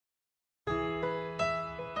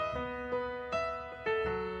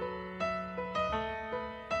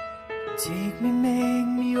Take me, make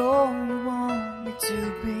me all you want me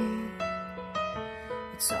to be.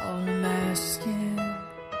 It's all I'm asking,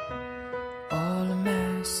 all I'm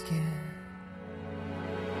asking.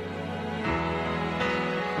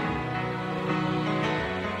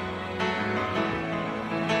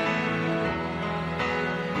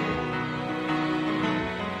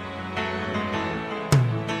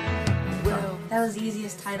 That was the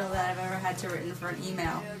easiest title that I've ever had to written for an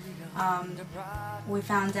email. We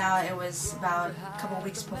found out it was about a couple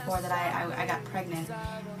weeks before that I got pregnant,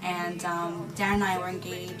 and Darren and I were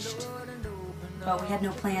engaged, but we had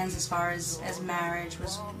no plans as far as marriage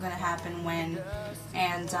was going to happen when,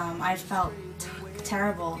 and I felt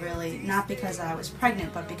terrible, really, not because I was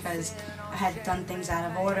pregnant, but because I had done things out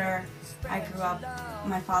of order. I grew up,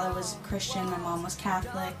 my father was Christian, my mom was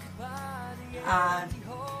Catholic,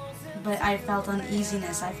 but I felt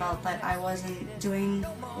uneasiness. I felt that I wasn't doing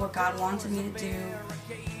what God wanted me to do,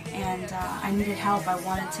 and I needed help. I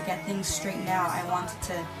wanted to get things straightened out. I wanted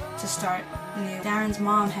to start new. Darren's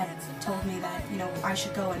mom had told me that, you know, I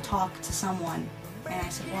should go and talk to someone, and I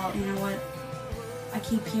said, well, you know what, I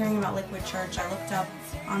keep hearing about Liquid Church. I looked up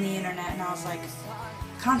on the internet, and I was like,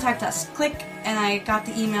 contact us, click, and I got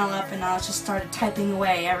the email up, and I just started typing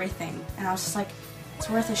away everything, and I was just like, it's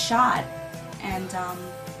worth a shot. And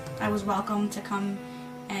I was welcome to come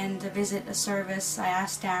and visit a service. I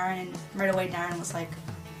asked Darren, and right away Darren was like,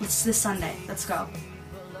 it's this Sunday, let's go.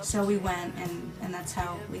 So we went, and that's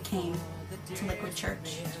how we came to Liquid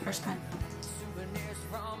Church first time.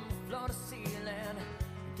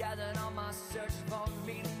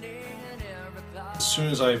 As soon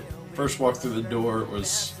as I first walked through the door, it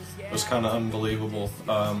was kind of unbelievable.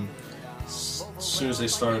 As soon as they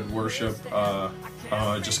started worship,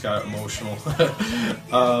 I just got emotional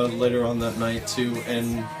later on that night too,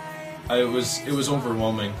 and it was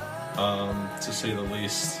overwhelming, to say the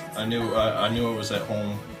least. I knew I was at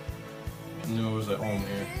home. I knew I was at home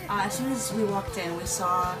here. As soon as we walked in, we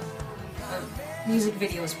saw a music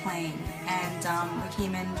video was playing, and we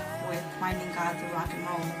came in with Finding God Through Rock and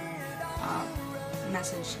Roll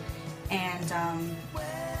message, and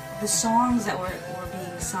the songs that were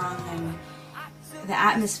being sung, and the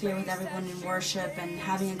atmosphere with everyone in worship and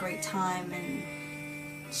having a great time and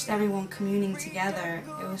just everyone communing together.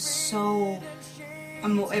 It was so,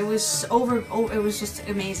 it was just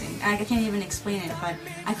amazing. I can't even explain it, but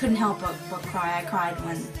I couldn't help but cry. I cried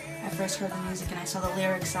when I first heard the music and I saw the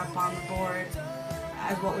lyrics up on the board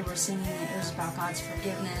as what we were singing. It was about God's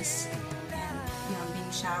forgiveness and, you know,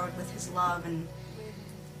 being showered with His love, and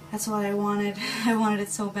that's what I wanted. I wanted it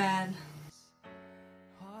so bad.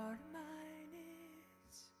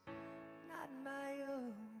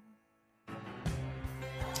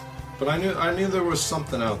 But I knew there was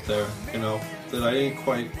something out there, you know, that I didn't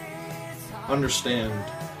quite understand.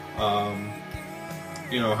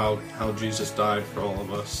 You know, how Jesus died for all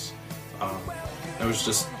of us. It was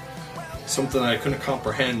just something I couldn't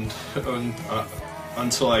comprehend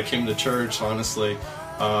until I came to church. Honestly,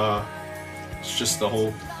 it's just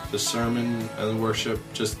the sermon and the worship,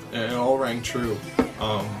 it all rang true.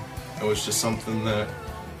 It was just something that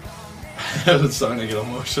I was starting to get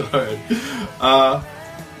emotional already.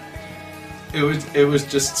 It was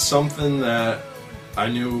just something that I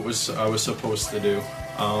knew I was supposed to do.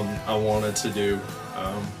 I wanted to do.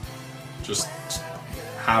 Just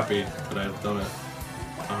happy that I've done it.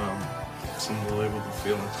 It's an unbelievable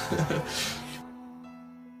feeling.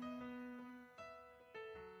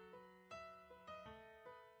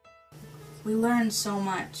 We learn so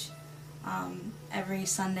much. Every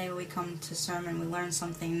Sunday we come to sermon, we learn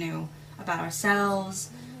something new about ourselves,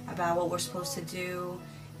 about what we're supposed to do.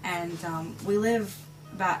 And we live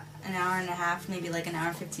about an hour and a half, maybe like an hour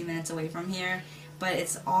and 15 minutes away from here. But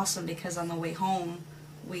it's awesome because on the way home,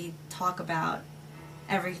 we talk about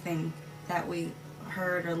everything that we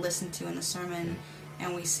heard or listened to in the sermon,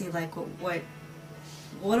 and we see like what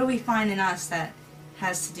do we find in us that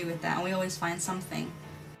has to do with that, and we always find something.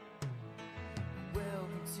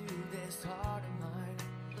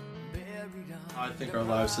 I think our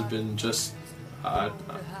lives have been just a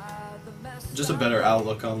better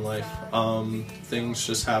outlook on life. Things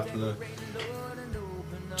just happen to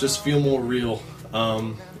just feel more real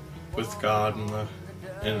with God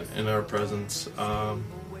and in our presence.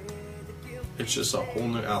 It's just a whole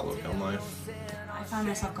new outlook on life. I find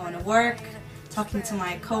myself going to work, talking to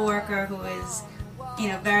my coworker who is, you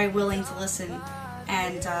know, very willing to listen,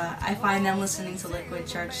 and I find them listening to Liquid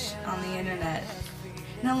Church on the internet.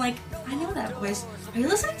 And I'm like, I know that voice. Are you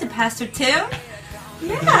listening to Pastor Tim?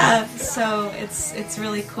 Yeah. So it's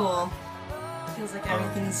really cool. It feels like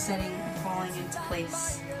everything is setting and falling into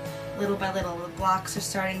place. little by little, the blocks are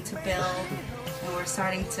starting to build, and we're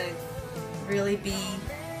starting to really be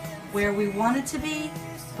where we wanted to be,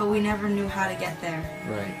 but we never knew how to get there.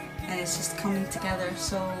 Right. And it's just coming together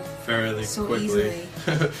so quickly. easily.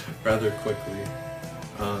 Rather quickly.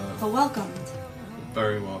 But welcomed.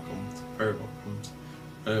 Very welcomed. Very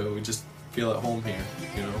welcomed. We just feel at home here,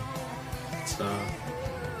 you know. It's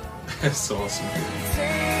it's awesome.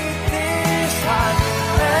 Take this